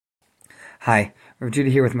Hi, Rav Judah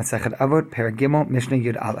here with Masechet Avot, Perek Gimel, Mishnah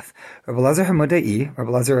Yud Aleph. Rabbi Elazar HaModai, Rabbi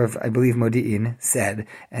Elazar of, I believe, Modi'in, said,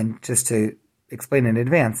 and just to explain in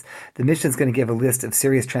advance, the Mishnah is going to give a list of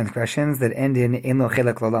serious transgressions that end in Ein Lo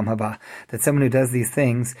Chelek L'Olam Haba, that someone who does these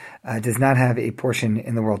things does not have a portion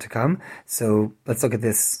in the world to come. So let's look at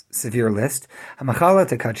this severe list. Hamachala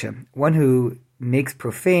Tekachim, one who makes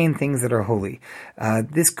profane things that are holy.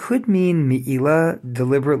 This could mean Me'ila,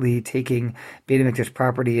 deliberately taking Beit HaMikdash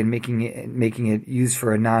property and making it used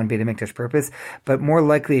for a non-Beit HaMikdash purpose, but more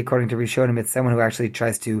likely, according to Rishonim, it's someone who actually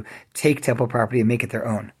tries to take temple property and make it their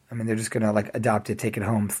own. I mean, they're just going to adopt it, take it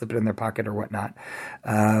home, slip it in their pocket or whatnot.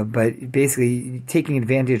 But basically, taking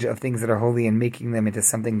advantage of things that are holy and making them into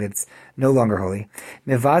something that's no longer holy.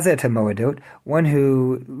 Mevaza Tamoadot, one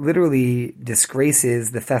who literally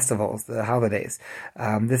disgraces the festivals, the holidays.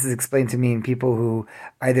 This is explained to mean people who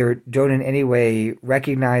either don't in any way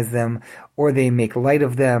recognize them or they make light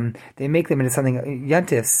of them. They make them into something.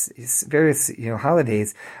 Yantifs, various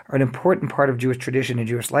holidays, are an important part of Jewish tradition and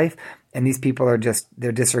Jewish life. And these people are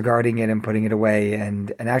they're disregarding it and putting it away,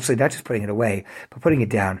 and actually not just putting it away, but putting it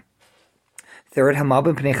down. Third,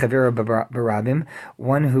 Hamalbim Pnei Chavira Barabim,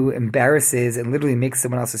 one who embarrasses and literally makes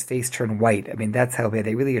someone else's face turn white. I mean, that's how bad.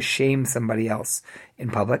 They really shame somebody else in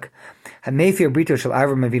public. Hamefir Brito Shel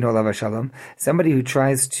Avram Avinu Alav Shalom, somebody who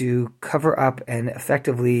tries to cover up and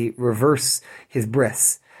effectively reverse his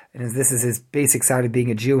bris. And this is his basic sign of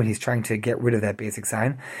being a Jew, and he's trying to get rid of that basic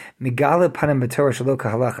sign. Migala Panam B'Torah Shelo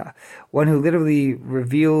Kahalacha, one who literally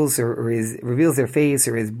reveals their face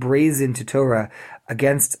or is brazen to Torah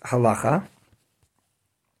against halacha.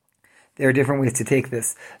 There are different ways to take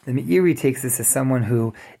this. The Meiri takes this as someone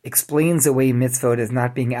who explains away mitzvot as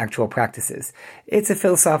not being actual practices. It's a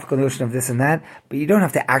philosophical notion of this and that, but you don't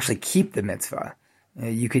have to actually keep the mitzvah.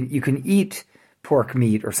 You can eat pork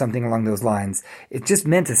meat or something along those lines. It's just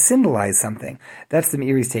meant to symbolize something. That's the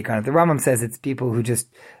Meiri's take on it. The Rambam says it's people who just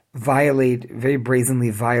very brazenly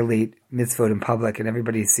violate mitzvot in public, and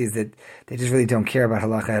everybody sees that they just really don't care about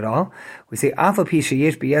halacha at all. We say,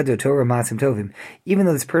 even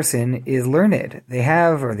though this person is learned, they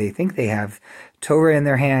have, or they think they have, Torah in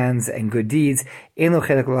their hands and good deeds, they don't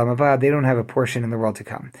have a portion in the world to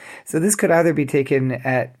come. So this could either be taken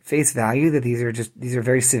at face value, that these are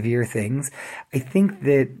very severe things. I think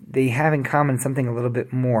that they have in common something a little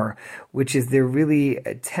bit more, which is they're really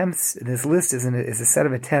attempts, this list is a set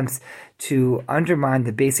of attempts to undermine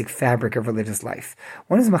the basic fabric of religious life.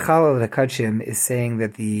 One is Machalal Tekachim, is saying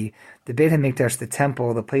that the Beit HaMikdash, the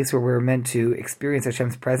temple, the place where we're meant to experience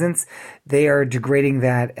Hashem's presence, they are degrading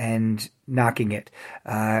that and knocking it.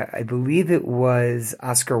 I believe it was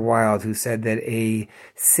Oscar Wilde who said that a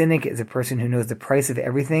cynic is a person who knows the price of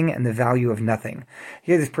everything and the value of nothing.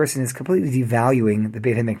 Here this person is completely devaluing the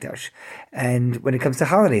Beit HaMikdash. And when it comes to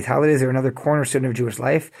holidays are another cornerstone of Jewish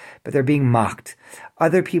life, but they're being mocked.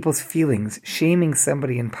 Other people's feelings, shaming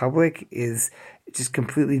somebody in public is just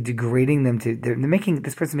completely degrading them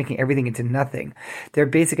this person making everything into nothing. Their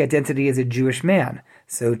basic identity is a Jewish man,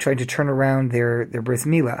 so trying to turn around their bris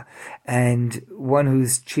milah, and one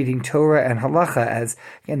who's treating Torah and halacha as,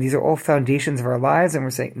 again, these are all foundations of our lives,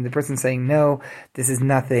 and the person's saying, no, this is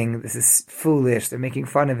nothing, this is foolish, they're making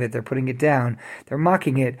fun of it, they're putting it down, they're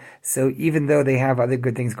mocking it. So even though they have other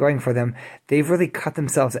good things going for them, they've really cut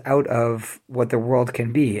themselves out of what the world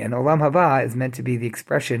can be, and Olam Haba is meant to be the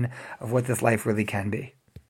expression of what this life really can be.